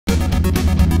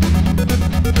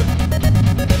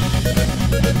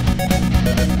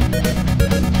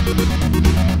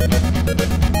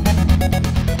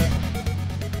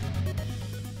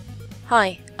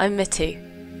Hi, I'm Mitu.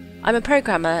 I'm a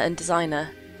programmer and designer,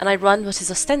 and I run what is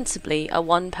ostensibly a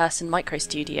one-person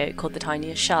micro-studio called The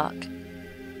Tiniest Shark.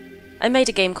 I made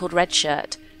a game called Red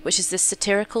Shirt, which is this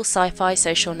satirical sci-fi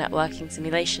social networking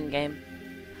simulation game.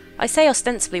 I say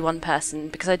ostensibly one person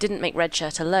because I didn't make Red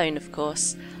Shirt alone, of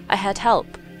course. I had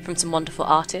help from some wonderful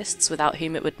artists without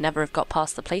whom it would never have got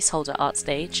past the placeholder art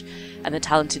stage, and the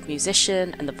talented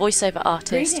musician, and the voiceover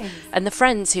artist, and the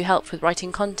friends who helped with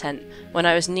writing content when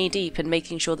I was knee-deep in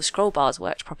making sure the scroll bars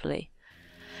worked properly.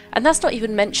 And that's not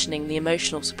even mentioning the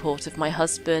emotional support of my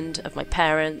husband, of my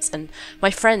parents, and my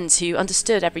friends who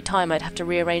understood every time I'd have to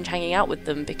rearrange hanging out with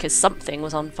them because something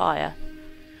was on fire.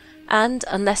 And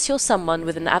unless you're someone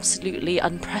with an absolutely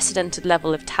unprecedented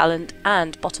level of talent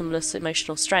and bottomless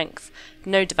emotional strength,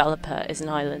 no developer is an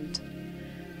island.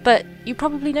 But you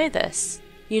probably know this.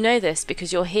 You know this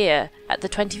because you're here at the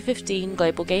 2015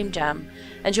 Global Game Jam,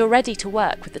 and you're ready to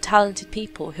work with the talented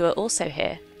people who are also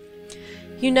here.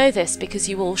 You know this because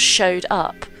you all showed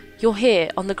up. You're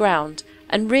here on the ground,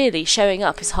 and really showing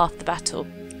up is half the battle.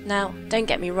 Now, don't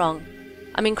get me wrong.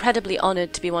 I'm incredibly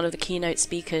honoured to be one of the keynote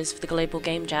speakers for the Global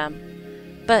Game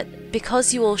Jam. But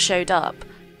because you all showed up,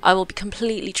 I will be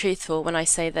completely truthful when I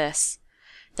say this.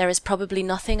 There is probably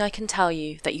nothing I can tell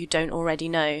you that you don't already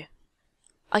know.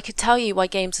 I could tell you why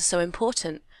games are so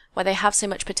important, why they have so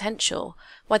much potential,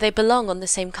 why they belong on the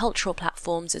same cultural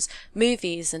platforms as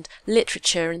movies and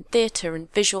literature and theatre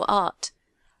and visual art.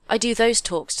 I do those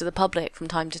talks to the public from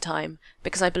time to time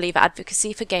because I believe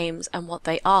advocacy for games and what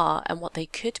they are and what they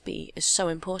could be is so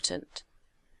important.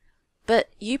 But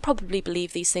you probably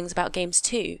believe these things about games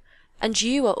too, and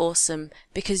you are awesome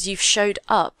because you've showed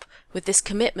up with this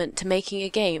commitment to making a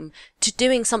game, to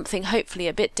doing something hopefully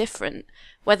a bit different,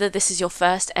 whether this is your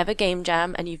first ever game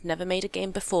jam and you've never made a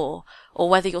game before, or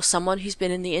whether you're someone who's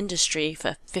been in the industry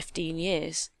for 15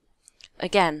 years.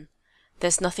 Again,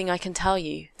 there's nothing I can tell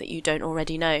you that you don't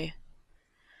already know.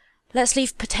 Let's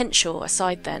leave potential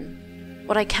aside then.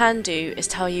 What I can do is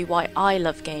tell you why I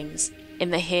love games,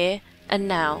 in the here and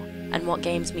now, and what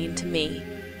games mean to me.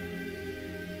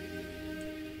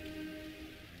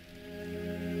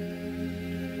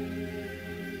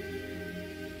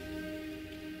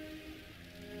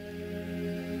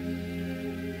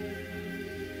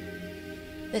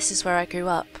 This is where I grew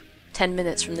up, 10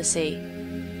 minutes from the sea.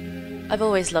 I've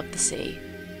always loved the sea.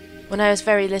 When I was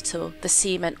very little, the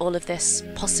sea meant all of this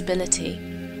possibility.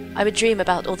 I would dream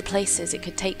about all the places it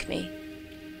could take me.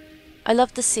 I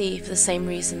loved the sea for the same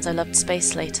reasons I loved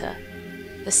space later.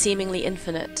 The seemingly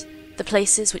infinite, the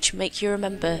places which make you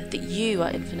remember that you are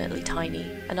infinitely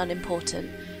tiny and unimportant,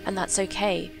 and that's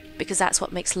okay, because that's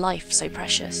what makes life so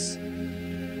precious.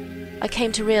 I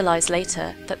came to realise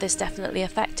later that this definitely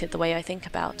affected the way I think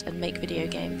about and make video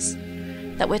games.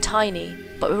 That we're tiny,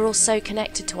 but we're all so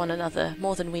connected to one another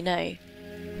more than we know.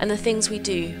 And the things we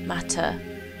do matter.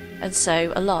 And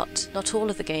so, a lot, not all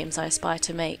of the games I aspire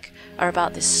to make, are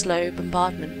about this slow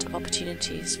bombardment of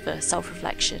opportunities for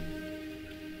self-reflection.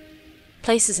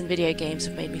 Places in video games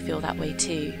have made me feel that way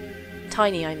too.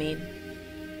 Tiny, I mean.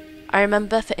 I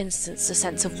remember, for instance, a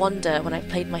sense of wonder when I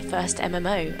played my first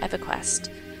MMO, EverQuest,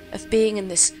 of being in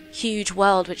this huge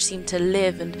world which seemed to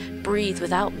live and breathe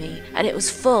without me, and it was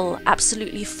full,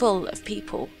 absolutely full of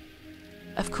people.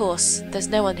 Of course, there's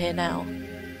no one here now,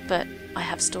 but I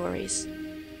have stories.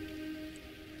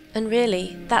 And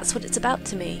really, that's what it's about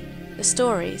to me, the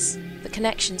stories, the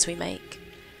connections we make.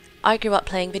 I grew up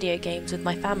playing video games with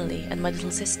my family and my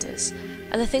little sisters,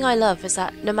 and the thing I love is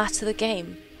that no matter the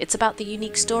game, it's about the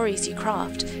unique stories you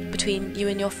craft between you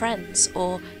and your friends,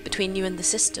 or between you and the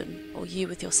system, or you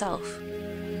with yourself.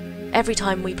 Every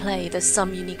time we play, there's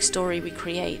some unique story we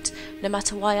create, no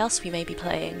matter why else we may be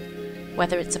playing,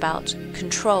 whether it's about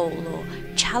control, or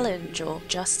challenge, or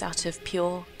just out of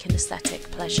pure kinesthetic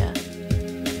pleasure.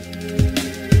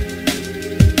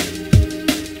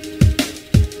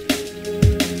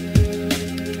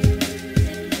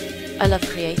 I love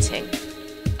creating.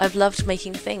 I've loved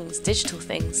making things, digital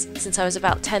things, since I was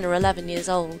about 10 or 11 years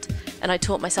old, and I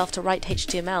taught myself to write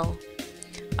HTML.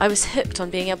 I was hooked on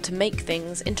being able to make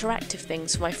things, interactive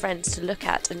things for my friends to look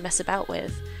at and mess about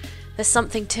with. There's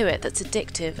something to it that's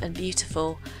addictive and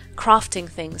beautiful, crafting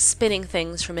things, spinning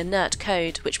things from inert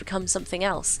code which becomes something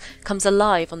else, comes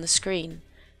alive on the screen.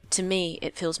 To me,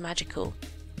 it feels magical.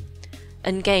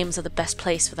 And games are the best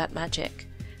place for that magic,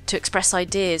 to express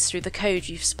ideas through the code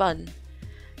you've spun.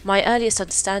 My earliest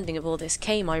understanding of all this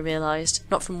came, I realised,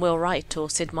 not from Will Wright or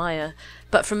Sid Meier,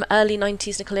 but from early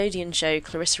 90s Nickelodeon show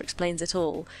Clarissa Explains It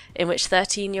All, in which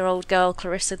 13-year-old girl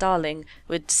Clarissa Darling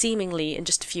would seemingly, in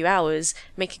just a few hours,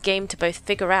 make a game to both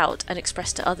figure out and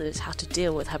express to others how to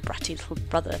deal with her bratty little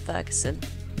brother Ferguson.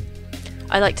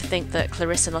 I like to think that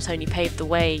Clarissa not only paved the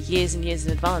way years and years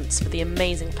in advance for the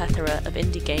amazing plethora of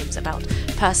indie games about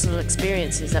personal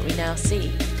experiences that we now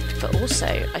see, but also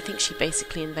I think she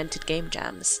basically invented game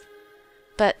jams.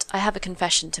 But I have a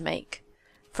confession to make.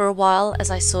 For a while, as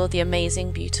I saw the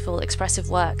amazing, beautiful, expressive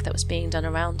work that was being done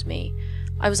around me,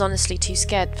 I was honestly too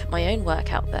scared to put my own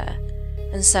work out there,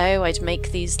 and so I'd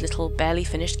make these little barely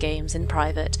finished games in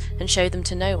private and show them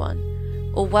to no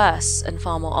one, or worse, and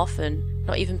far more often,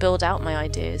 not even build out my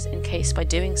ideas in case by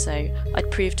doing so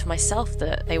I'd prove to myself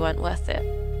that they weren't worth it.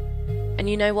 And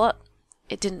you know what?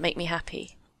 It didn't make me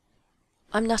happy.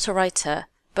 I'm not a writer,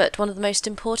 but one of the most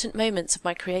important moments of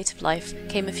my creative life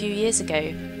came a few years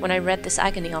ago when I read this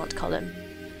agony aunt column.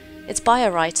 It's by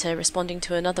a writer responding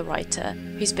to another writer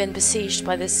who's been besieged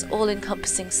by this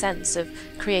all-encompassing sense of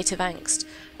creative angst,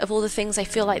 of all the things they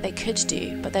feel like they could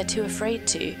do, but they're too afraid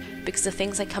to because the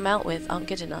things they come out with aren't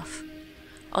good enough.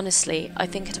 Honestly, I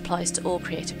think it applies to all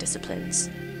creative disciplines.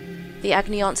 The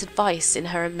agony aunt's advice in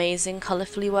her amazing,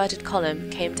 colourfully worded column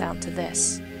came down to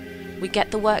this: we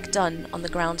get the work done on the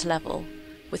ground level,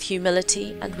 with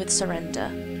humility and with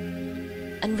surrender.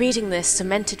 And reading this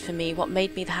cemented for me what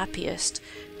made me the happiest,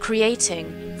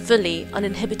 creating fully,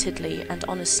 uninhibitedly and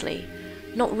honestly,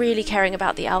 not really caring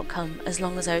about the outcome as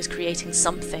long as I was creating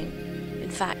something.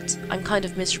 In fact, I'm kind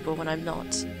of miserable when I'm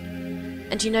not.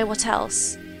 And you know what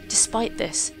else? Despite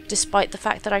this, despite the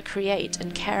fact that I create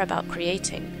and care about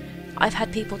creating, I've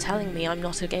had people telling me I'm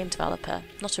not a game developer,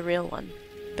 not a real one.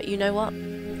 But you know what?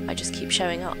 I just keep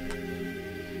showing up.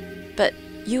 But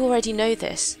you already know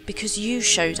this because you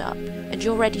showed up and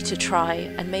you're ready to try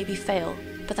and maybe fail,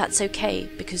 but that's okay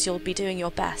because you'll be doing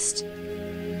your best.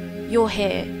 You're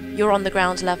here, you're on the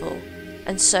ground level,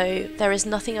 and so there is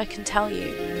nothing I can tell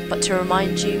you but to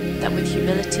remind you that with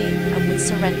humility and with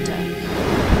surrender,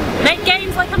 make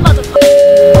games like a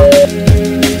motherfucker!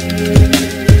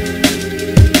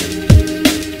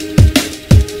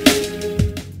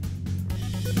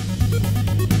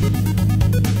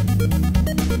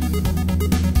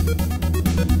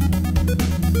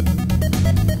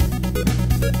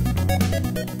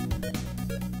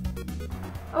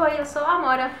 Oi, eu sou a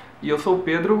Amora. E eu sou o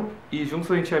Pedro, e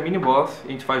juntos a gente é a Mini Boss e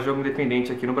a gente faz jogo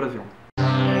independente aqui no Brasil.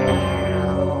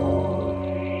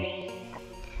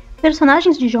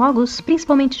 Personagens de jogos,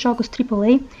 principalmente jogos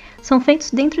AAA, são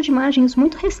feitos dentro de margens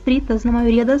muito restritas na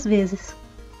maioria das vezes.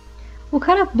 O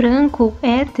cara branco,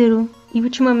 hétero e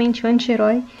ultimamente o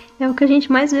anti-herói é o que a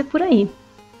gente mais vê por aí.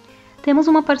 Temos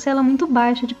uma parcela muito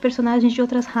baixa de personagens de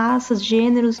outras raças,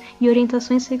 gêneros e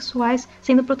orientações sexuais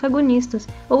sendo protagonistas,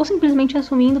 ou simplesmente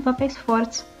assumindo papéis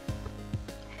fortes.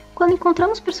 Quando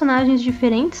encontramos personagens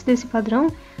diferentes desse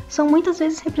padrão, são muitas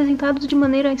vezes representados de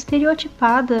maneira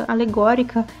estereotipada,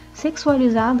 alegórica,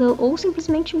 sexualizada ou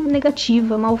simplesmente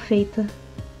negativa, mal feita.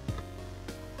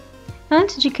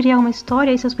 Antes de criar uma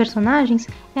história e seus personagens,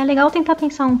 é legal tentar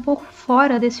pensar um pouco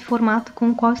fora desse formato com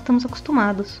o qual estamos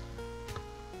acostumados.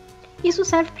 Isso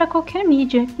serve para qualquer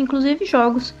mídia, inclusive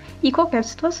jogos, e qualquer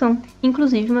situação,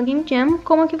 inclusive uma game jam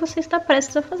como a que você está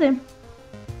prestes a fazer.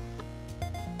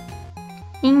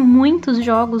 Em muitos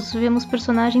jogos, vemos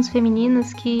personagens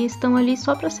femininas que estão ali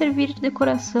só para servir de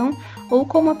decoração ou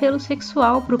como apelo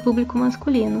sexual para o público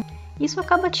masculino. Isso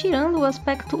acaba tirando o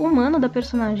aspecto humano da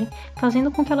personagem, fazendo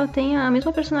com que ela tenha a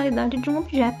mesma personalidade de um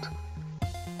objeto.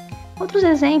 Outros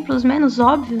exemplos menos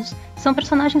óbvios são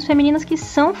personagens femininas que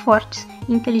são fortes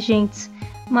e inteligentes,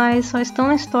 mas só estão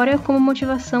na história como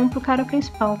motivação para o cara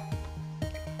principal.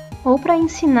 Ou para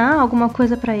ensinar alguma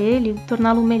coisa para ele,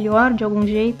 torná-lo melhor de algum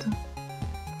jeito.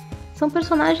 São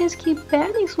personagens que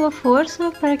perdem sua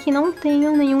força para que não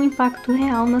tenham nenhum impacto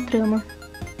real na trama.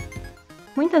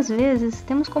 Muitas vezes,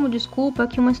 temos como desculpa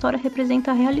que uma história representa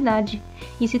a realidade,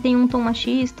 e se tem um tom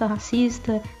machista,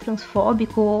 racista,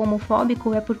 transfóbico ou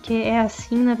homofóbico é porque é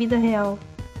assim na vida real.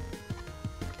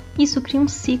 Isso cria um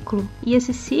ciclo, e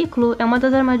esse ciclo é uma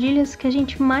das armadilhas que a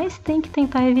gente mais tem que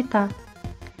tentar evitar.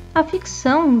 A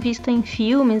ficção, vista em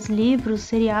filmes, livros,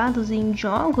 seriados e em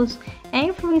jogos, é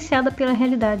influenciada pela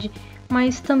realidade,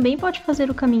 mas também pode fazer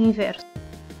o caminho inverso.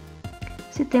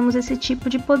 Se temos esse tipo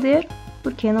de poder,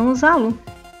 por que não usá-lo?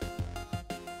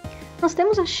 Nós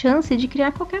temos a chance de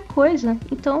criar qualquer coisa,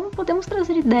 então podemos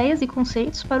trazer ideias e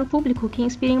conceitos para o público que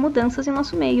inspirem mudanças em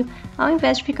nosso meio, ao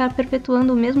invés de ficar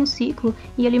perpetuando o mesmo ciclo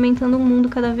e alimentando um mundo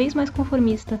cada vez mais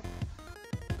conformista.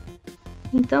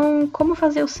 Então, como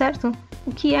fazer o certo?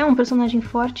 O que é um personagem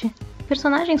forte?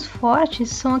 Personagens fortes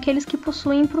são aqueles que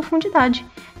possuem profundidade,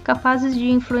 capazes de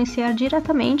influenciar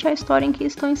diretamente a história em que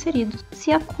estão inseridos.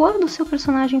 Se a cor do seu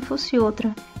personagem fosse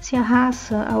outra, se a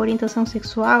raça, a orientação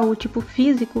sexual, o tipo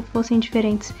físico fossem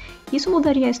diferentes, isso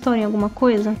mudaria a história em alguma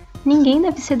coisa? Ninguém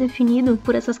deve ser definido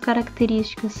por essas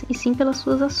características, e sim pelas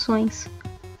suas ações.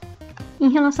 Em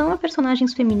relação a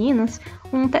personagens femininas,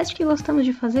 um teste que gostamos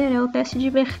de fazer é o teste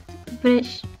de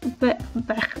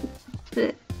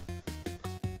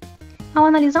Ao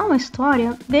analisar uma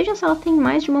história, veja se ela tem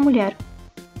mais de uma mulher.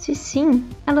 Se sim,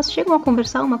 elas chegam a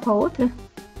conversar uma com a outra?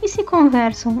 E se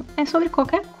conversam, é sobre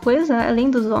qualquer coisa além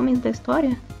dos homens da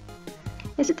história?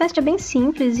 Esse teste é bem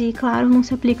simples e, claro, não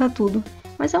se aplica a tudo,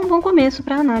 mas é um bom começo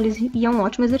para a análise e é um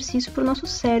ótimo exercício para o nosso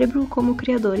cérebro como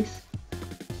criadores.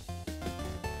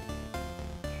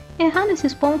 Errar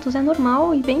nesses pontos é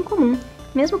normal e bem comum,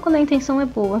 mesmo quando a intenção é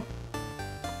boa.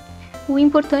 O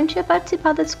importante é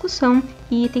participar da discussão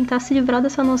e tentar se livrar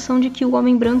dessa noção de que o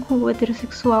homem branco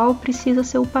heterossexual precisa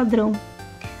ser o padrão.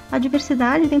 A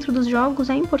diversidade dentro dos jogos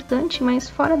é importante, mas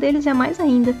fora deles é mais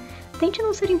ainda. Tente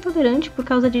não ser intolerante por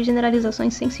causa de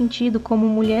generalizações sem sentido, como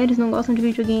mulheres não gostam de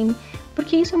videogame,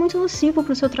 porque isso é muito nocivo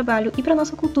para o seu trabalho e para a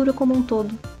nossa cultura como um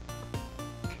todo.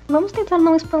 Vamos tentar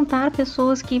não espantar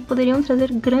pessoas que poderiam trazer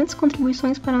grandes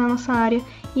contribuições para a nossa área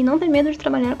e não ter medo de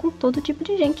trabalhar com todo tipo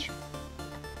de gente.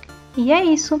 E é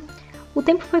isso. O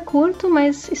tempo foi curto,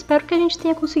 mas espero que a gente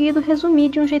tenha conseguido resumir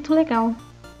de um jeito legal.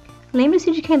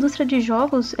 Lembre-se de que a indústria de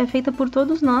jogos é feita por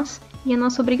todos nós e é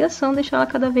nossa obrigação deixá-la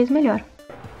cada vez melhor.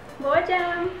 Boa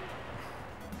jam!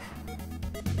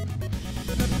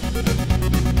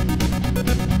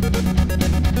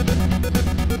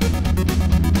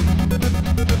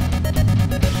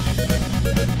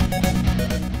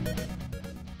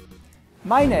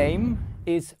 My name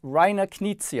is Reiner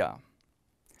Knizia.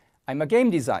 I'm a game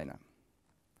designer.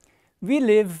 We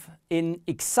live in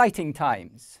exciting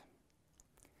times.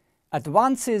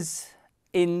 Advances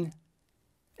in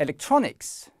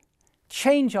electronics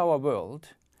change our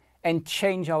world and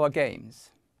change our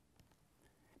games.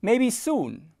 Maybe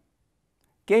soon,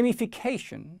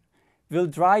 gamification will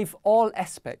drive all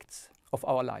aspects of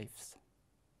our lives.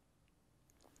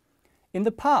 In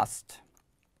the past,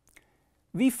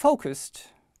 we focused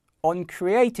on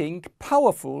creating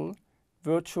powerful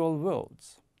virtual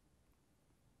worlds.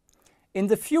 In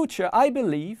the future, I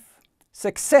believe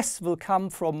success will come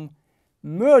from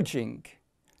merging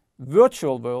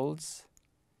virtual worlds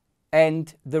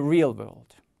and the real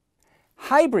world.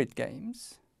 Hybrid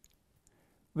games,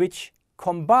 which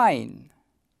combine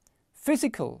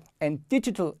physical and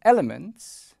digital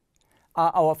elements,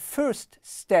 are our first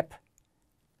step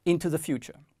into the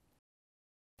future.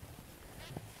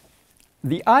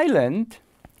 The island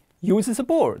uses a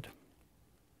board,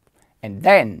 and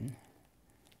then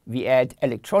we add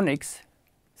electronics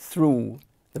through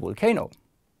the volcano.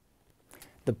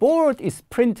 The board is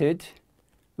printed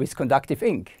with conductive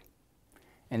ink,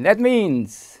 and that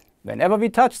means whenever we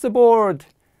touch the board,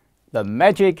 the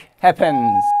magic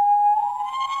happens.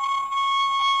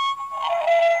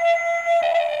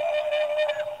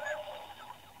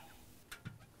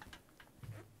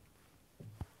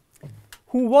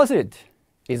 Who was it?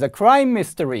 Is a crime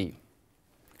mystery.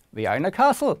 We are in a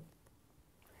castle.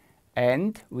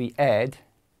 And we add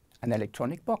an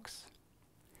electronic box.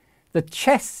 The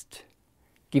chest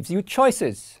gives you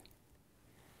choices.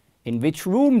 In which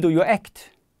room do you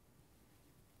act?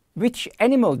 Which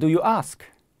animal do you ask?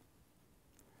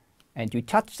 And you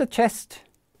touch the chest,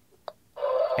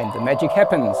 and the magic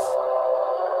happens.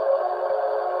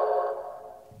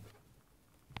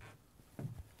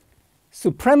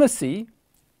 Supremacy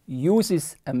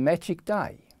uses a magic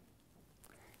die.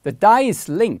 The die is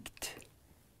linked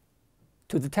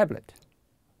to the tablet.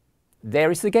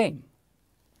 There is the game.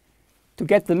 To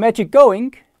get the magic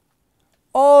going,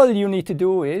 all you need to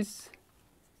do is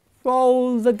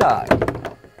roll the die.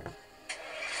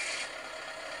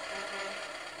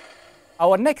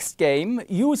 Our next game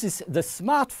uses the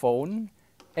smartphone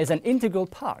as an integral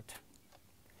part.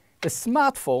 The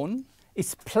smartphone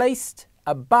is placed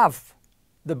above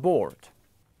the board.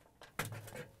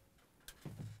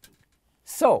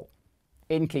 So,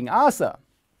 in King Arthur,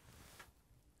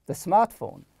 the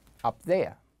smartphone up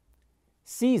there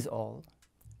sees all,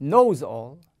 knows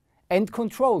all, and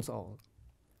controls all,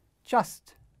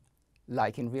 just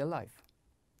like in real life.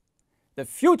 The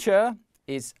future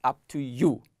is up to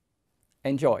you.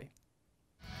 Enjoy.